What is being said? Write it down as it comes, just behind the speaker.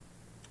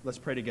Let's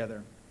pray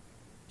together.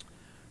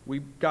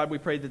 God, we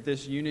pray that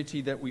this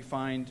unity that we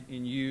find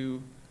in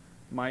you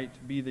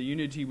might be the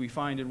unity we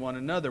find in one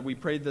another. We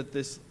pray that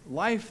this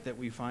life that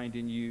we find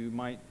in you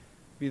might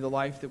be the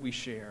life that we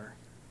share.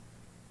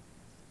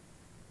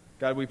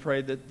 God, we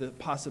pray that the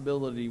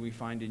possibility we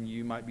find in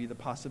you might be the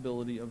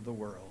possibility of the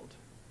world.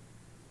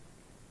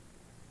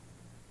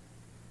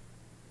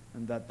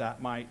 And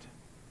that might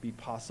be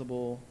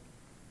possible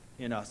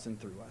in us and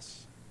through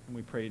us. And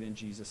we pray it in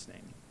Jesus'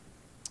 name.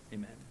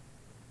 Amen.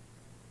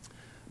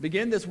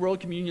 Begin this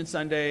World Communion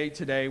Sunday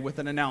today with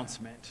an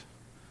announcement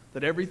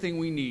that everything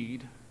we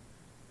need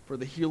for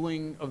the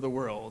healing of the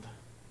world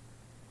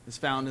is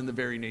found in the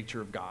very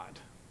nature of God.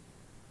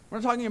 We're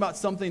not talking about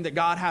something that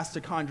God has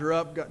to conjure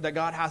up, that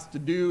God has to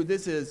do.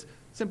 This is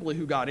simply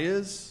who God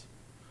is.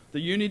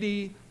 The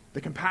unity, the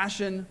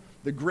compassion,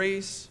 the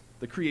grace,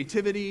 the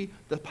creativity,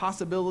 the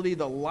possibility,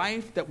 the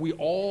life that we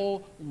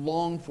all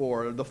long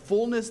for, the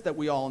fullness that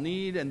we all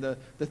need, and the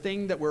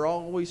thing that we're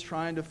always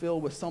trying to fill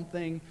with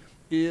something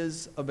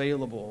is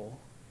available.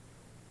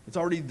 It's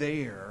already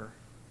there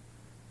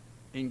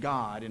in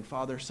God, in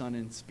Father, Son,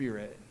 and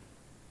Spirit.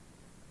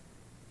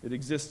 It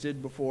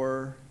existed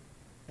before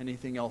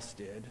anything else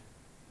did.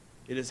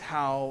 It is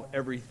how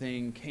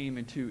everything came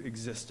into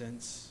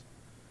existence.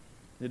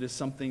 It is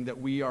something that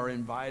we are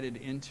invited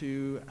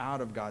into out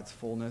of God's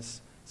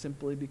fullness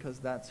simply because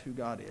that's who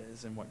God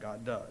is and what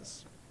God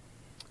does.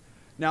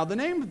 Now, the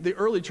name the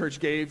early church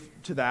gave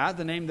to that,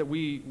 the name that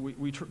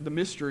the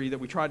mystery that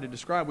we tried to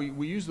describe,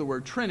 we use the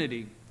word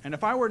Trinity. And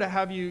if I were to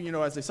have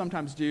you, as they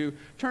sometimes do,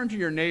 turn to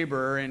your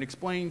neighbor and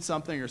explain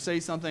something or say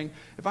something,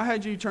 if I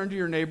had you turn to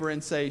your neighbor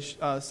and say,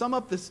 sum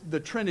up the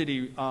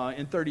Trinity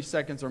in 30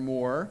 seconds or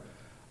more,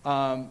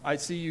 I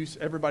see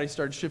everybody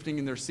started shifting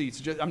in their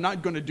seats. I'm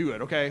not going to do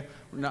it, okay?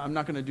 I'm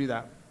not going to do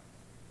that.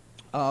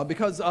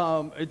 Because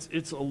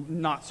it's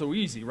not so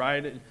easy,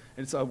 right?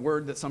 It's a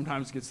word that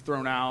sometimes gets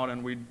thrown out,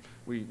 and we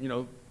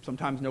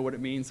sometimes know what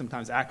it means,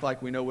 sometimes act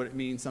like we know what it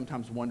means,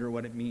 sometimes wonder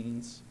what it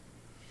means.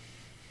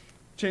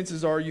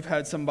 Chances are you've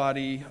had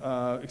somebody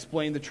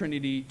explain the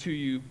Trinity to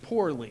you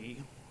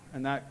poorly,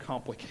 and that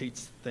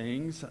complicates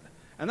things.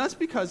 And that's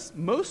because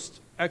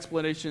most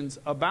explanations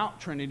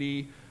about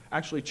Trinity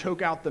actually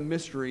choke out the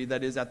mystery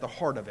that is at the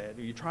heart of it.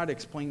 You try to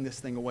explain this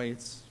thing away,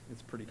 it's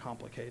pretty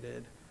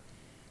complicated.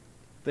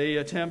 They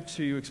attempt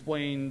to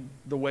explain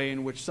the way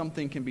in which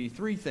something can be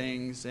three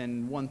things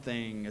and one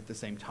thing at the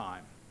same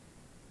time.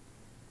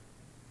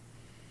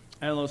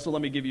 And so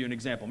let me give you an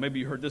example.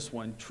 Maybe you heard this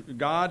one.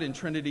 God in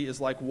Trinity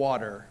is like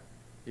water.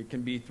 It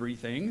can be three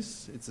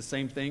things. It's the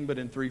same thing, but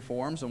in three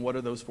forms. And what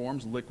are those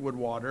forms? Liquid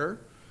water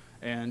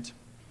and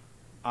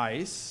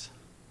ice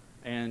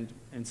and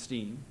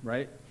steam,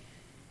 right?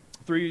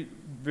 Three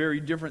very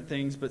different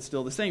things, but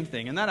still the same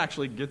thing. And that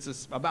actually gets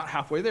us about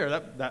halfway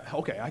there.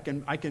 Okay,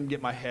 I can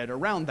get my head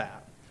around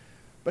that.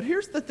 But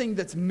here's the thing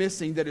that's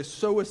missing that is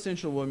so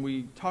essential when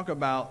we talk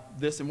about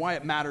this and why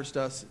it matters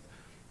to us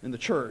in the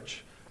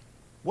church.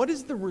 What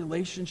is the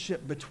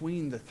relationship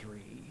between the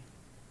three?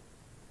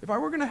 If I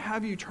were going to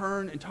have you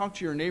turn and talk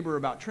to your neighbor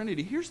about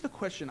Trinity, here's the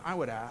question I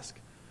would ask.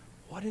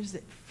 What does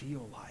it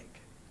feel like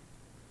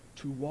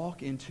to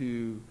walk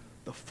into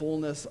the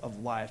fullness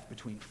of life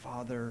between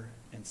Father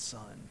and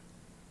Son?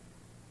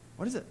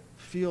 What does it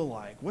feel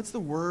like? What's the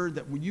word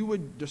that you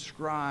would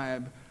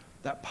describe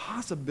that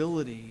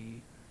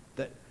possibility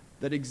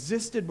that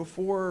existed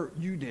before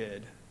you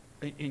did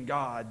in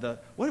God?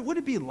 What would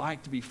it be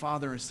like to be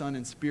Father and Son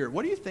and Spirit?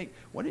 What do you think?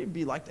 What would it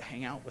be like to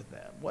hang out with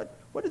them?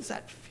 What does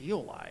that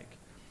feel like?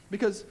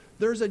 Because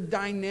there's a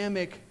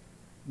dynamic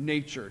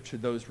nature to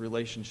those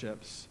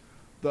relationships.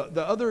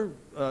 The other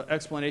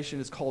explanation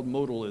is called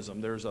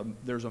modalism.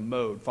 There's a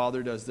mode.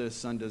 Father does this,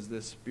 Son does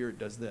this, Spirit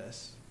does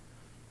this.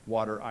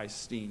 Water, ice,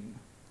 steam.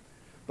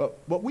 But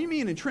what we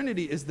mean in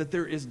Trinity is that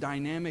there is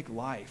dynamic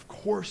life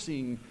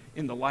coursing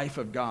in the life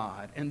of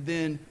God. And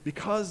then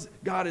because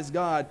God is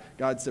God,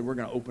 God said we're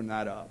going to open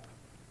that up.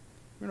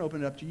 We're going to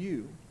open it up to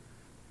you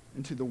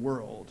and to the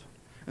world.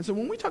 And so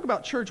when we talk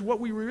about church, what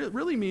we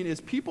really mean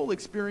is people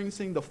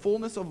experiencing the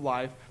fullness of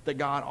life that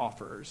God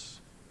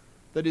offers,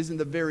 that is in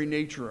the very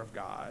nature of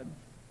God.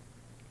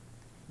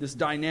 This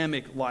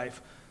dynamic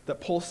life that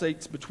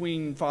pulsates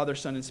between Father,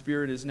 Son, and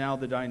Spirit is now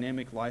the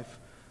dynamic life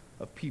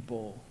of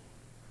people.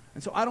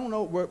 And so I don't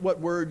know what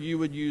word you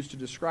would use to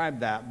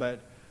describe that,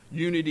 but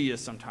unity is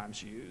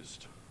sometimes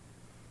used.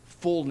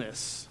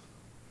 Fullness,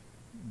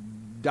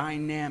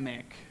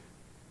 dynamic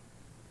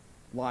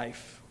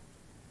life.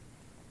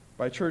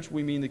 By church,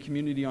 we mean the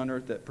community on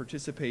earth that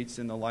participates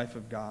in the life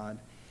of God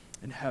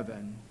in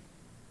heaven.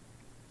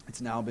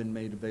 It's now been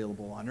made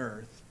available on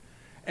earth.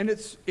 And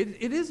it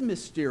is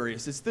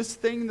mysterious. It's this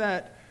thing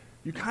that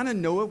you kind of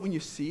know it when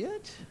you see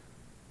it.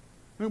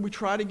 I mean, we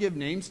try to give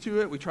names to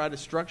it. We try to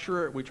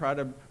structure it. We try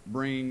to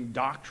bring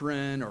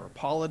doctrine or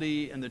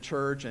polity in the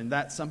church, and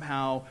that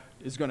somehow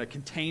is going to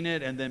contain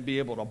it and then be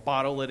able to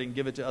bottle it and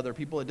give it to other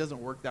people. It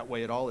doesn't work that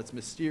way at all. It's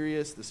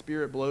mysterious. The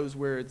Spirit blows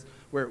where it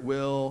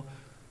will,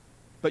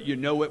 but you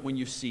know it when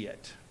you see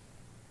it.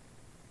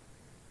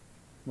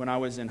 when I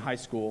was in high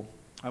school,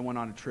 I went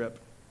on a trip.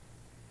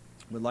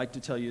 Would like to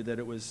tell you that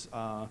it was,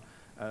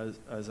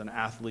 as an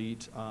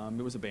athlete,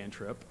 it was a band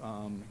trip.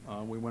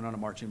 We went on a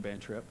marching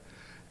band trip.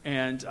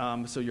 And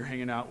so you're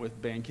hanging out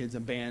with band kids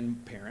and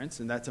band parents,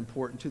 and that's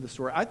important to the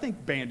story. I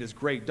think band is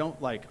great.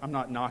 I'm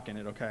not knocking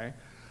it, okay?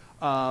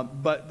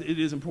 But it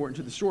is important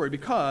to the story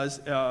because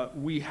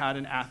we had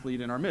an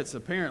athlete in our midst.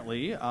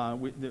 Apparently,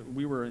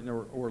 we were in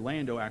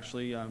Orlando,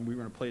 actually. We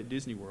were going to play at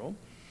Disney World.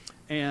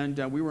 And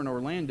we were in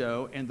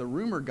Orlando, and the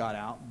rumor got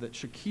out that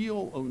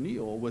Shaquille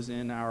O'Neal was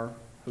in our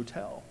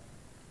hotel.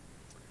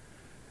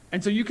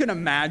 And so you can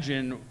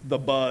imagine the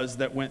buzz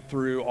that went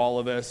through all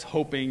of us,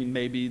 hoping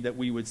maybe that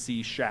we would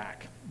see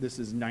Shaq. This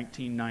is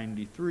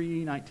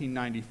 1993,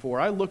 1994.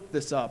 I looked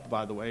this up,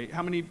 by the way.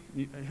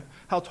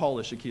 How tall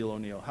is Shaquille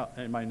O'Neal?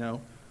 Anybody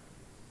know?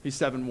 He's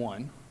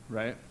 7'1",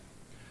 right?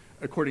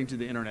 According to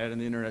the internet,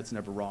 and the internet's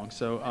never wrong,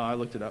 so I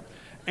looked it up.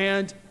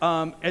 And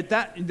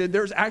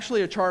there's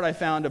actually a chart I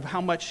found of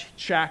how much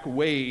Shaq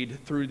weighed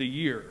through the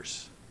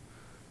years.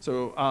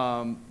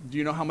 So do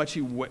you know how much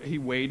he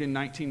weighed in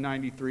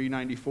 1993,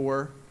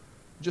 94?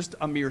 Just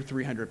a mere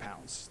 300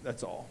 pounds,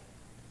 that's all.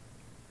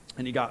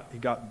 And he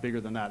got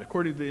bigger than that.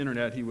 According to the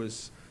internet, he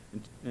was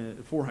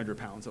 400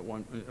 pounds at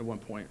one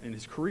point in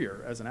his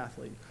career as an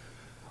athlete.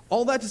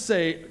 All that to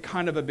say,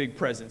 kind of a big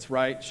presence,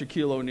 right?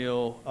 Shaquille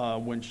O'Neal,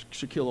 when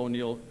Shaquille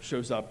O'Neal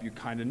shows up, you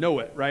kind of know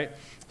it, right?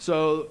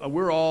 So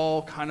we're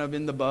all kind of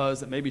in the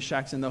buzz that maybe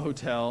Shaq's in the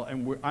hotel,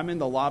 and I'm in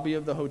the lobby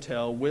of the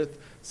hotel with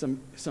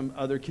some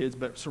other kids,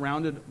 but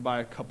surrounded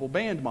by a couple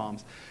band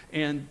moms.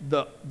 And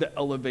the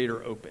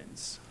elevator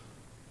opens.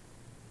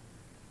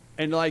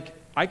 And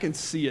I can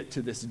see it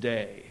to this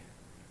day.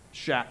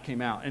 Shaq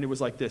came out, and it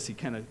was like this. He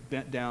kind of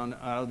bent down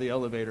out of the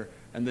elevator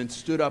and then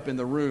stood up in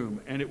the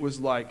room, and it was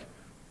like,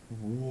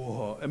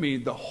 whoa. I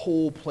mean, the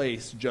whole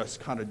place just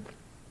kind of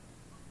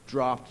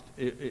dropped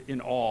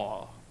in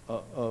awe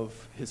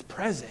of his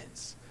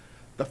presence.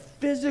 The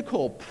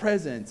physical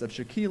presence of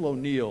Shaquille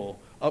O'Neal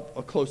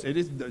up close,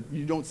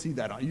 you don't see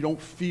that, you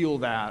don't feel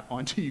that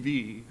on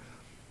TV.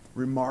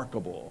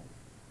 Remarkable.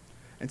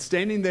 And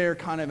standing there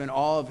kind of in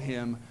awe of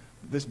him,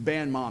 this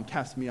band mom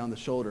taps me on the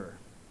shoulder,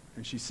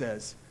 and she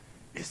says,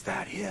 "Is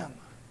that him?"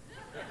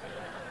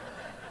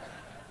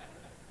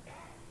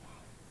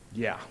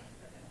 Yeah.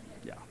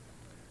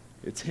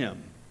 It's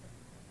him.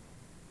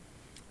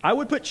 I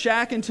would put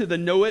Shaq into the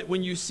know it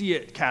when you see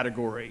it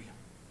category.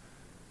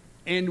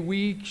 And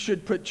we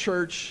should put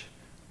church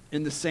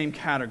in the same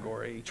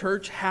category.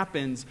 Church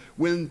happens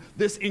when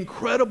this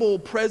incredible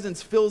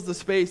presence fills the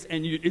space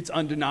and it's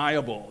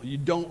undeniable. You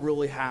don't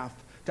really have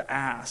to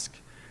ask.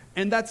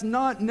 And that's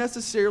not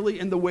necessarily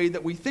in the way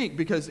that we think,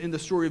 because in the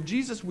story of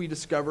Jesus, we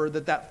discover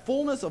that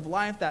fullness of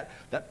life,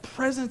 that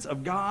presence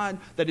of God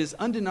that is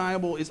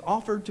undeniable is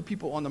offered to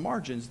people on the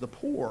margins, the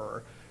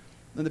poor,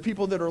 and the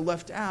people that are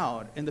left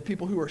out, and the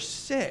people who are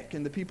sick,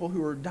 and the people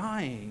who are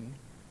dying.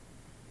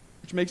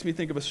 Which makes me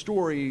think of a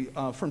story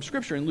from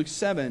Scripture. In Luke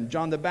 7,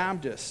 John the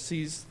Baptist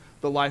sees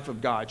the life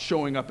of God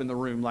showing up in the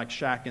room like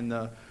Shaq in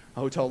the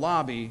hotel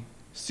lobby,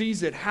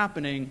 sees it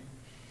happening,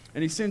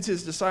 and he sends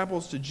his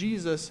disciples to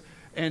Jesus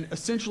and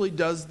essentially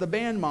does the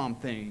band mom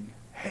thing.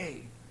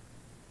 Hey,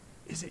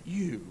 is it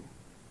you?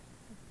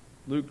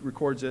 Luke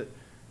records it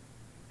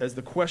as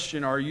the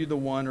question, are you the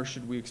one or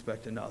should we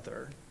expect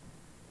another?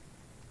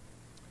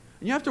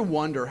 And you have to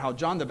wonder how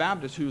John the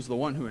Baptist, who's the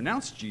one who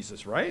announced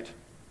Jesus, right?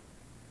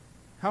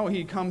 How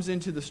he comes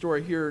into the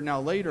story here now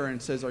later and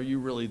says, are you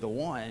really the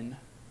one?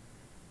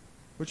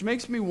 Which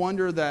makes me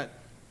wonder that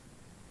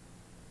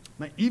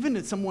even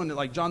in someone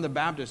like John the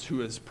Baptist,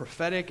 who is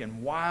prophetic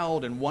and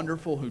wild and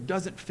wonderful, who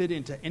doesn't fit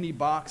into any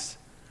box,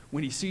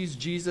 when he sees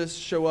Jesus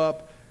show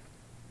up,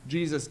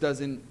 Jesus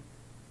doesn't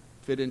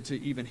fit into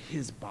even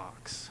his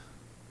box.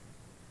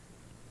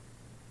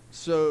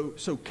 So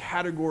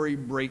category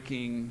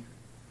breaking,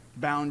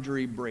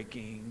 boundary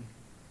breaking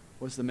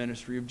was the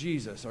ministry of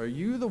Jesus. Are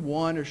you the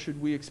one or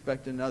should we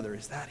expect another?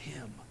 Is that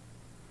him?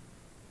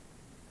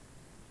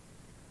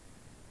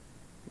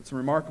 What's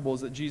remarkable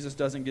is that Jesus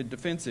doesn't get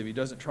defensive. He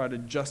doesn't try to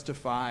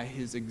justify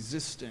his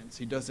existence.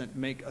 He doesn't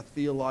make a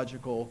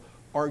theological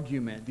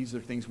argument. These are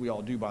things we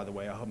all do, by the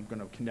way. I'm going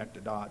to connect a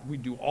dot. We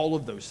do all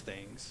of those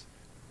things.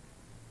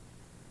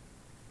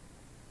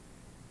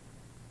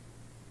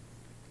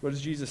 What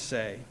does Jesus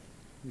say?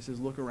 He says,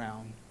 look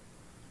around.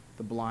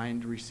 The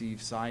blind receive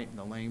sight, and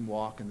the lame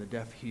walk, and the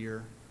deaf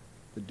hear.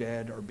 The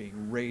dead are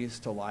being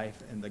raised to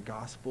life, and the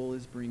gospel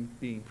is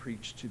being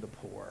preached to the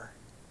poor.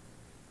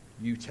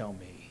 You tell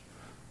me.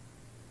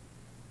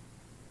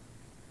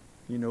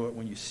 You know it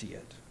when you see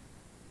it.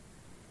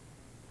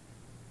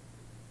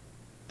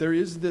 There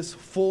is this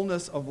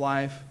fullness of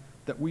life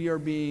that we are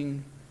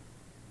being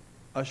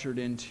ushered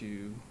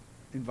into,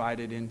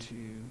 invited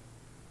into,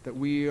 that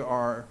we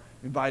are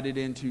invited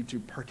into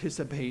to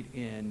participate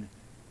in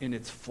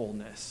its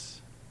fullness.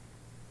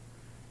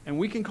 And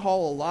we can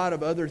call a lot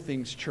of other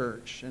things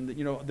church. And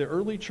the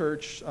early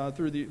church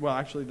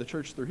the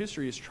church through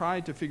history has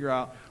tried to figure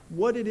out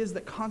what it is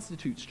that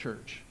constitutes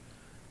church.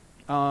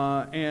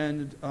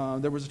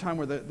 There was a time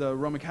where the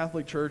Roman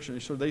Catholic Church,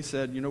 and so they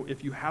said,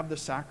 if you have the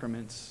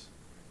sacraments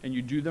and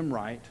you do them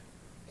right,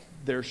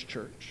 there's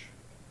church.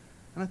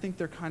 And I think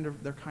they're kind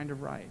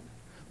of right.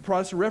 The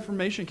Protestant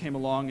Reformation came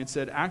along and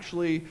said,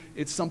 actually,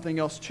 it's something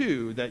else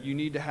too, that you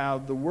need to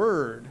have the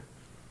Word,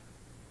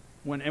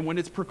 when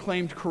it's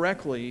proclaimed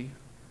correctly,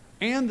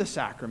 and the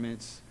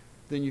sacraments,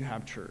 then you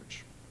have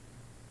church.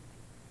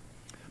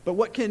 But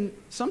what can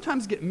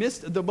sometimes get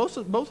missed, both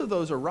of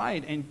those are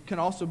right and can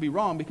also be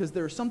wrong, because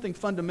there is something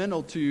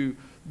fundamental to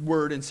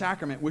Word and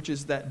sacrament, which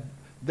is that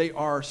they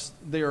are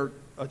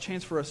a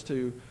chance for us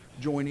to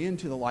join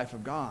into the life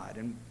of God.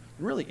 And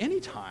really, any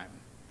time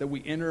that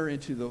we enter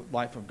into the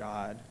life of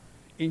God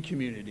in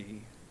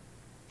community,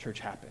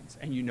 church happens,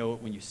 and you know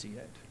it when you see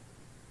it.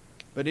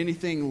 But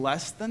anything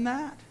less than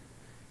that,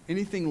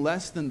 anything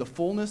less than the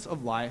fullness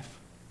of life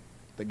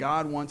that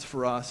God wants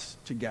for us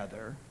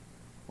together,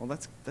 well,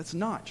 that's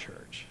not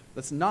church.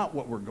 That's not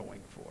what we're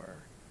going for.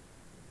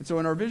 And so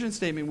in our vision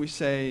statement, we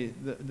say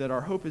that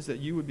our hope is that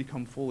you would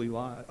become fully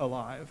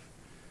alive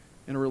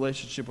in a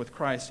relationship with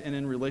Christ and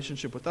in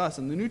relationship with us.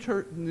 And the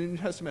New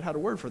Testament had a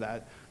word for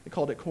that. They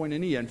called it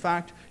koinonia. In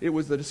fact, it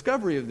was the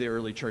discovery of the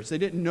early church. They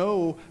didn't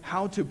know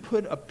how to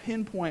put a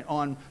pinpoint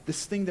on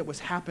this thing that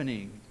was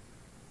happening,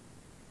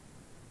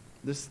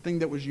 this thing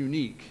that was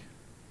unique.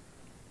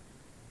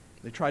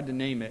 They tried to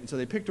name it, and so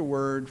they picked a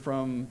word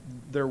from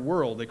their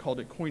world. They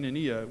called it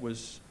koinonia. It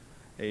was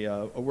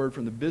a word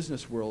from the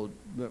business world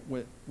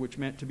which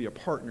meant to be a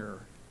partner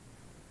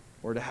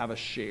or to have a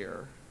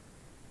share,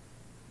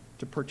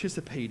 to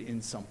participate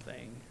in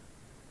something,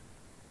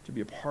 to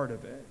be a part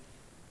of it.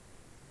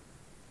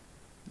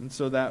 And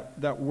so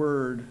that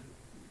word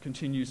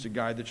continues to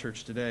guide the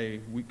church today,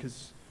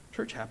 because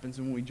church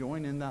happens when we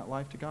join in that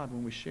life to God,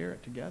 when we share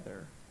it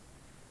together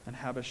and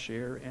have a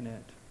share in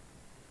it.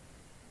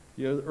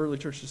 The early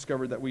church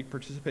discovered that we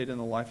participate in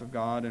the life of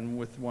God and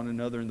with one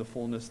another in the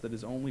fullness that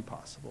is only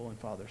possible in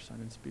Father, Son,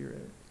 and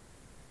Spirit.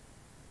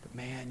 But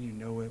man, you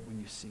know it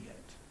when you see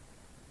it.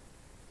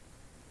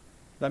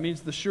 That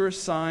means the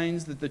surest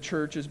signs that the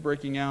church is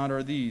breaking out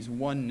are these: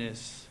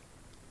 oneness,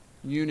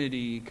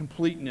 unity,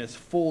 completeness,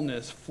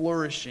 fullness,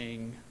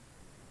 flourishing.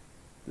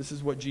 This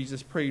is what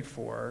Jesus prayed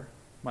for.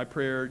 My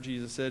prayer,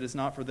 Jesus said, is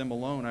not for them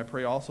alone. I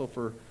pray also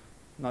for,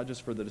 not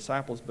just for the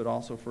disciples, but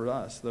also for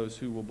us, those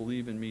who will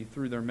believe in me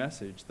through their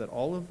message, that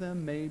all of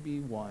them may be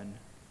one.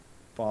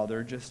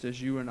 Father, just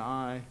as you and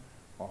I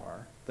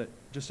are, that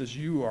just as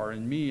you are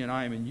in me and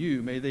I am in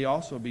you, may they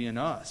also be in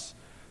us,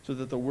 so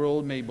that the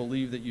world may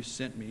believe that you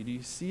sent me. Do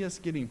you see us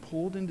getting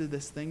pulled into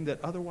this thing that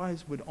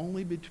otherwise would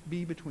only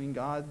be between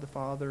God the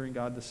Father and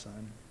God the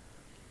Son?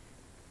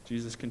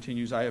 Jesus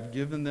continues, I have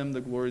given them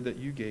the glory that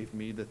you gave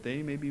me, that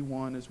they may be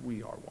one as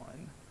we are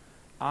one.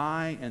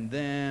 I and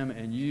them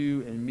and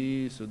you and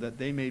me, so that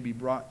they may be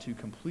brought to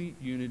complete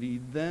unity.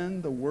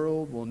 Then the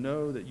world will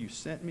know that you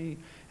sent me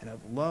and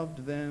have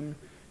loved them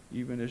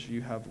even as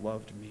you have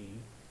loved me.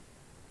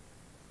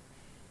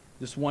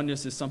 This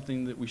oneness is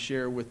something that we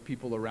share with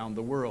people around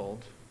the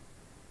world.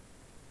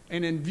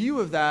 And in view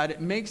of that,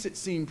 it makes it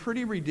seem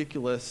pretty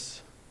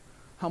ridiculous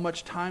how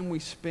much time we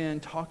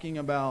spend talking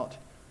about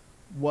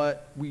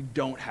what we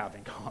don't have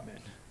in common.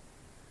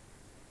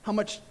 How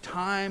much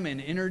time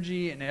and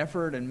energy and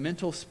effort and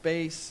mental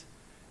space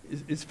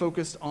is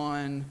focused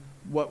on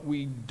what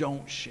we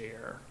don't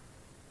share.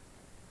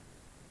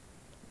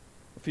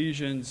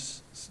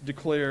 Ephesians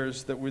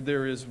declares that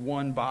there is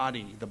one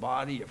body, the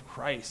body of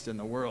Christ in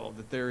the world,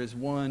 that there is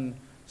one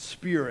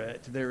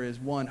Spirit, there is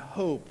one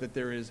hope, that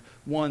there is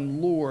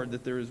one Lord,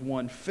 that there is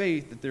one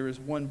faith, that there is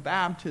one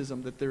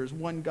baptism, that there is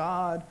one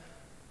God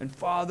and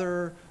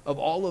Father of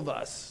all of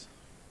us,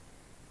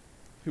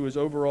 who is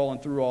over all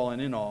and through all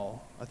and in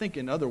all. I think,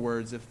 in other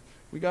words, if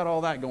we got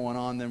all that going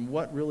on, then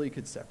what really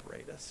could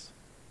separate us?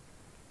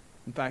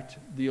 In fact,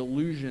 the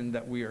illusion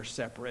that we are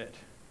separate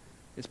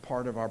is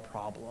part of our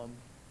problem.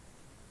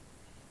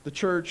 The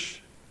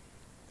church,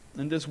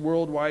 in this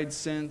worldwide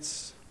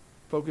sense,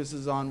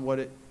 focuses on what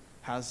it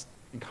has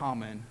in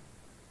common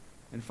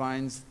and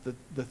finds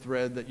the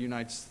thread that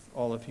unites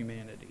all of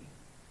humanity.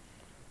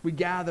 We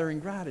gather in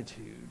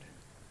gratitude,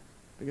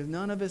 because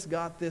none of us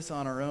got this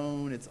on our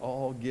own. It's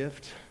all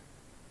gift.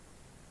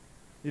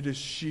 It is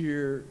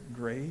sheer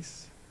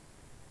grace.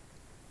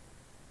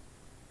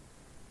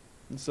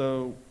 And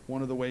so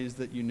one of the ways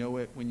that you know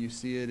it when you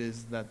see it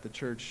is that the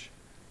church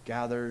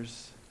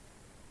gathers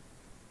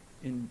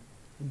in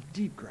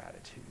deep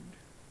gratitude,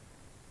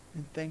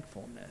 in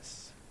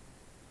thankfulness,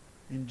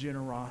 in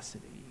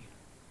generosity,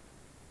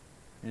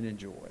 and in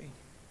joy.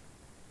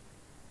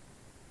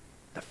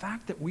 The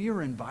fact that we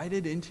are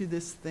invited into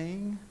this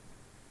thing,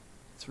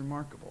 it's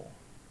remarkable.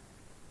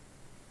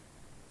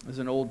 As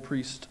an old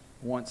priest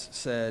once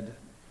said,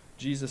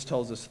 Jesus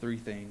tells us three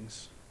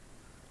things.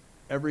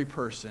 Every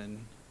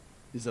person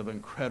is of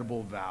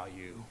incredible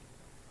value.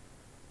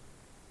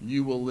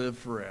 You will live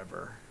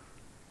forever.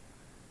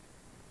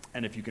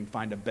 And if you can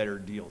find a better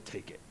deal,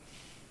 take it.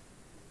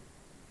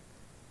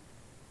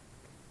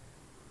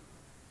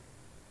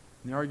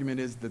 And the argument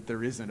is that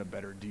there isn't a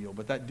better deal,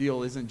 but that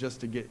deal isn't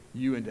just to get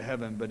you into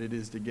heaven, but it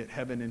is to get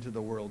heaven into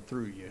the world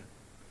through you,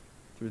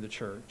 through the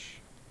church.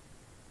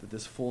 That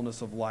this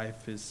fullness of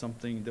life is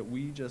something that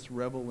we just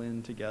revel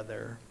in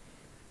together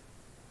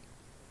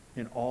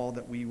in all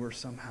that we were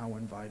somehow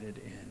invited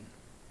in.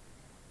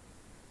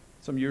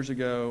 Some years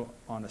ago,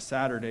 on a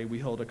Saturday, we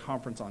held a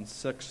conference on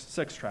sex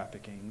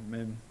trafficking.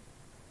 And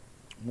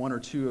one or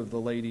two of the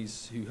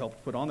ladies who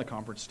helped put on the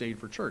conference stayed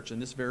for church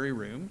in this very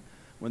room,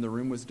 when the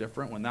room was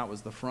different, when that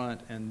was the front,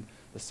 and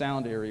the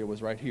sound area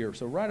was right here.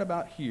 So right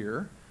about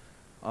here,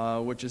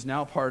 which is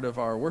now part of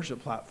our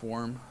worship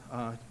platform,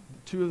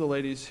 two of the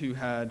ladies who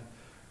had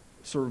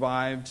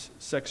survived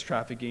sex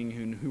trafficking,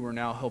 who were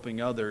now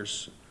helping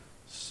others,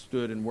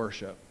 stood in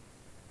worship.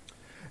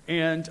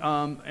 And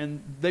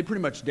they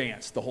pretty much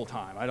danced the whole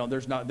time.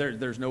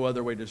 There's no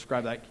other way to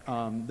describe that.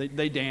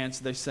 They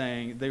danced, they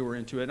sang, they were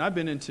into it. And I've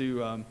been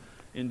into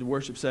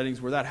worship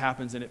settings where that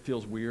happens and it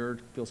feels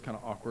weird, feels kind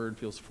of awkward,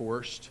 feels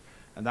forced.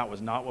 And that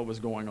was not what was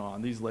going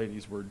on. These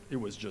ladies it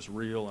was just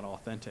real and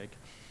authentic.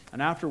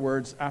 And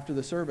afterwards, after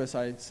the service,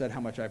 I said how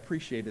much I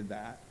appreciated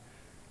that.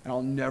 And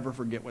I'll never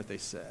forget what they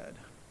said.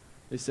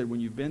 They said, when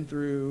you've been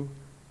through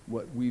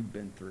what we've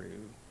been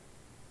through,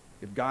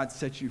 if God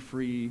sets you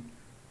free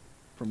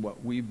from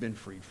what we've been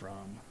freed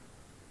from,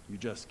 you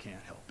just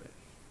can't help it.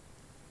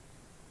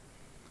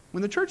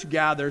 When the church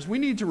gathers, we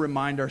need to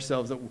remind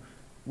ourselves that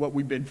what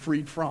we've been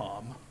freed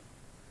from.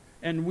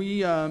 And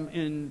we,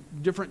 in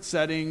different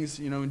settings,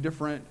 in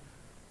different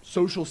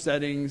social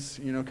settings,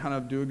 kind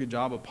of do a good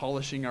job of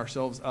polishing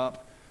ourselves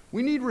up.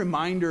 We need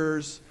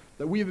reminders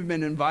that we have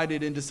been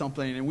invited into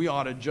something, and we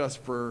ought to just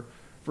for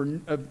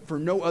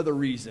no other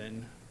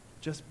reason,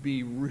 just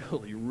be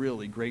really,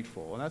 really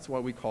grateful. And that's why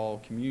we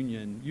call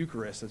communion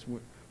Eucharist. That's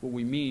what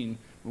we mean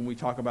when we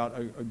talk about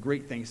a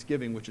great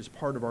Thanksgiving, which is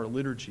part of our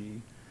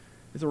liturgy.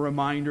 It's a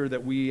reminder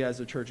that we as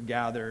a church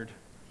gathered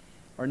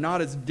are not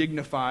as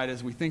dignified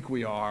as we think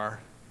we are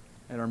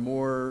and are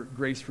more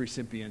grace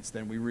recipients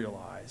than we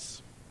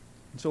realize.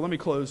 And so let me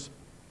close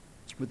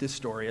with this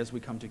story as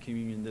we come to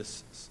communion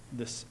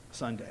this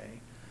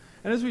Sunday.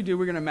 And as we do,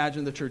 we're going to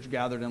imagine the church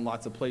gathered in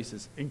lots of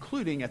places,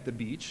 including at the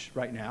beach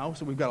right now.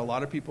 So we've got a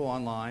lot of people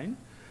online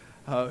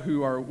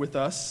who are with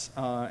us,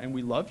 and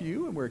we love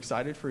you, and we're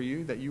excited for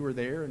you that you are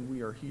there and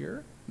we are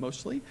here,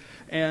 mostly.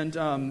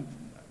 And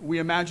we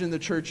imagine the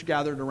church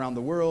gathered around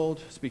the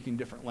world, speaking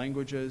different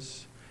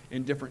languages,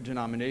 in different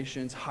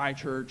denominations, high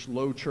church,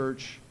 low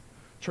church,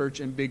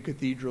 church in big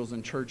cathedrals,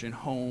 and church in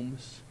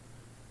homes.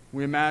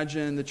 We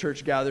imagine the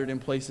church gathered in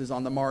places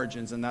on the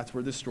margins, and that's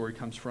where this story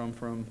comes from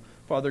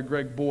Father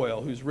Greg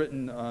Boyle, who's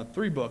written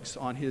 3 books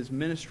on his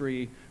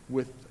ministry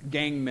with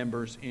gang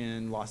members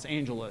in Los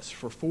Angeles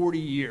for 40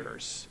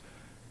 years.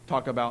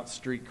 Talk about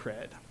street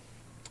cred.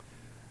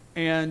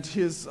 And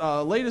his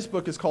latest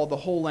book is called The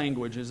Whole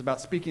Language. It's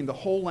about speaking the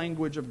whole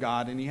language of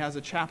God, and he has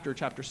a chapter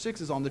 6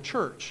 is on the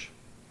church.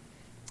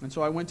 And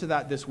so I went to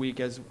that this week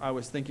as I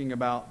was thinking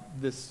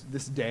about this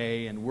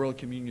day and World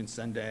Communion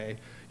Sunday.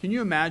 Can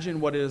you imagine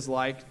what it is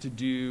like to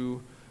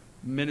do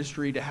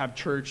ministry, to have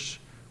church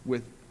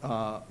with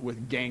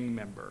gang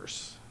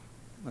members?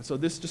 And so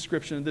this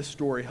description, this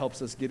story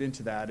helps us get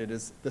into that. It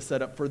is the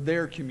setup for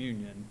their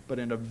communion, but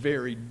in a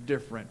very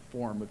different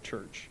form of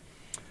church.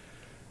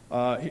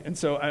 And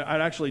so I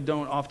actually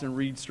don't often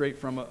read straight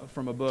from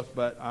a book,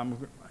 but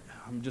I'm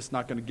just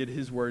not going to get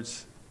his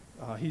words.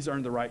 He's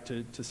earned the right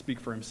to speak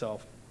for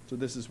himself. So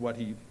this is what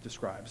he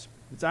describes.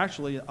 It's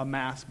actually a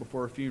mass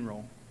before a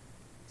funeral.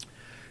 He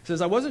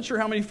says, I wasn't sure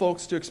how many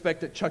folks to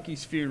expect at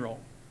Chucky's funeral,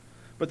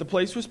 but the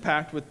place was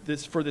packed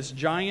for this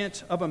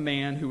giant of a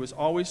man who was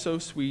always so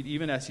sweet,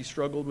 even as he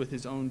struggled with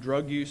his own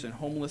drug use and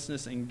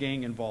homelessness and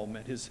gang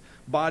involvement. His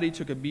body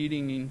took a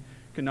beating and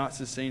could not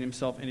sustain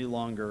himself any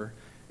longer.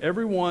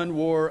 Everyone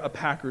wore a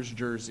Packers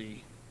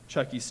jersey,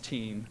 Chucky's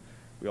team.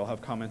 We all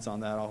have comments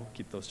on that. I'll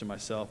keep those to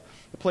myself.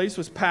 The place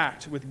was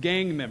packed with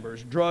gang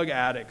members, drug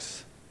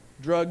addicts,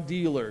 drug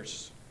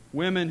dealers,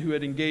 women who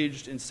had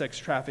engaged in sex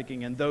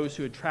trafficking and those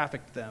who had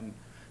trafficked them,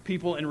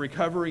 people in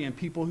recovery and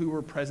people who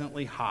were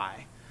presently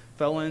high,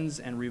 felons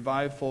and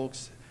revived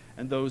folks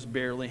and those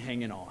barely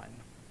hanging on.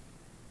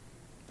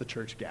 The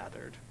church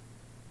gathered.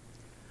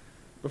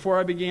 Before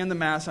I began the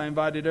Mass, I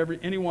invited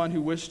anyone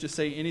who wished to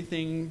say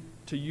anything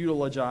to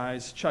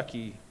eulogize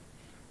Chucky.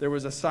 There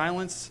was a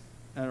silence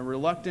and a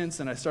reluctance,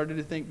 and I started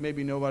to think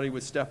maybe nobody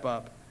would step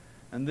up.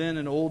 And then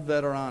an old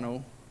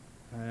veterano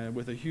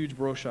with a huge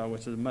brocha,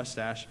 which is a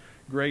mustache,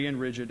 gray and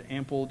rigid,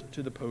 ambled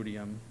to the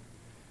podium.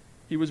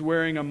 He was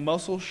wearing a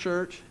muscle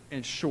shirt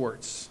and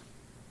shorts.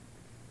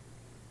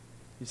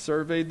 He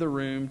surveyed the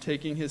room,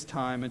 taking his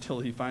time until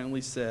he finally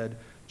said,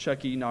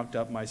 Chucky knocked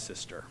up my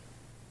sister.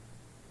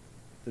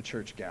 The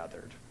church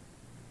gathered.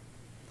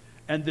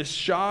 And this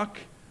shock,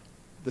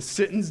 the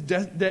sentence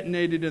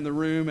detonated in the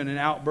room in an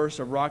outburst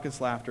of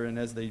raucous laughter, and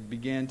as they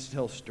began to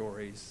tell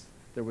stories,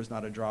 there was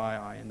not a dry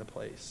eye in the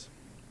place.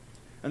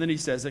 And then he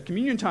says, at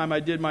communion time, I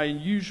did my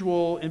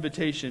usual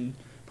invitation,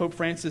 Pope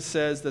Francis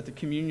says that the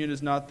communion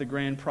is not the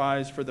grand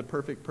prize for the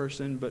perfect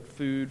person, but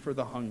food for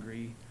the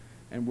hungry.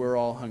 And we're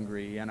all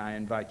hungry, and I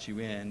invite you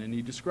in. And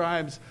he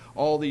describes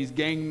all these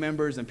gang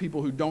members and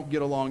people who don't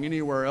get along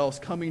anywhere else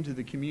coming to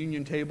the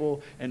communion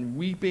table and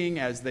weeping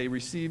as they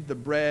receive the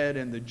bread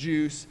and the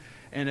juice.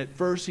 And at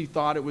first he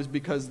thought it was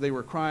because they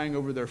were crying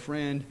over their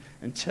friend,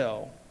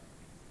 until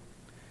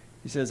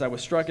he says, I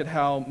was struck at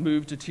how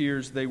moved to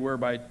tears they were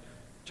by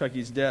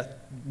Chucky's death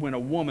when a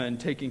woman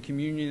taking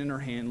communion in her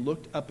hand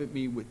looked up at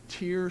me with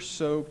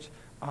tear-soaked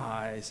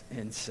eyes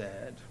and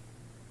said,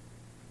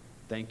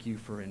 thank you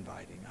for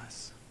inviting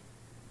us.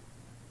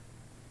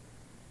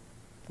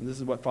 And this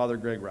is what Father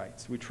Greg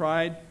writes. We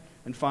tried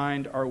and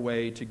find our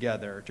way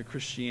together to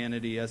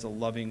Christianity as a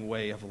loving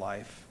way of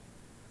life,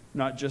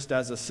 not just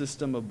as a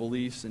system of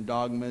beliefs and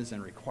dogmas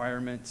and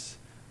requirements,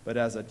 but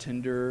as a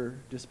tender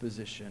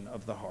disposition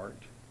of the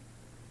heart.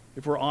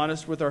 If we're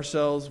honest with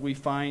ourselves, we'd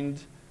find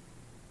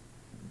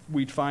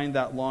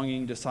that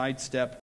longing to sidestep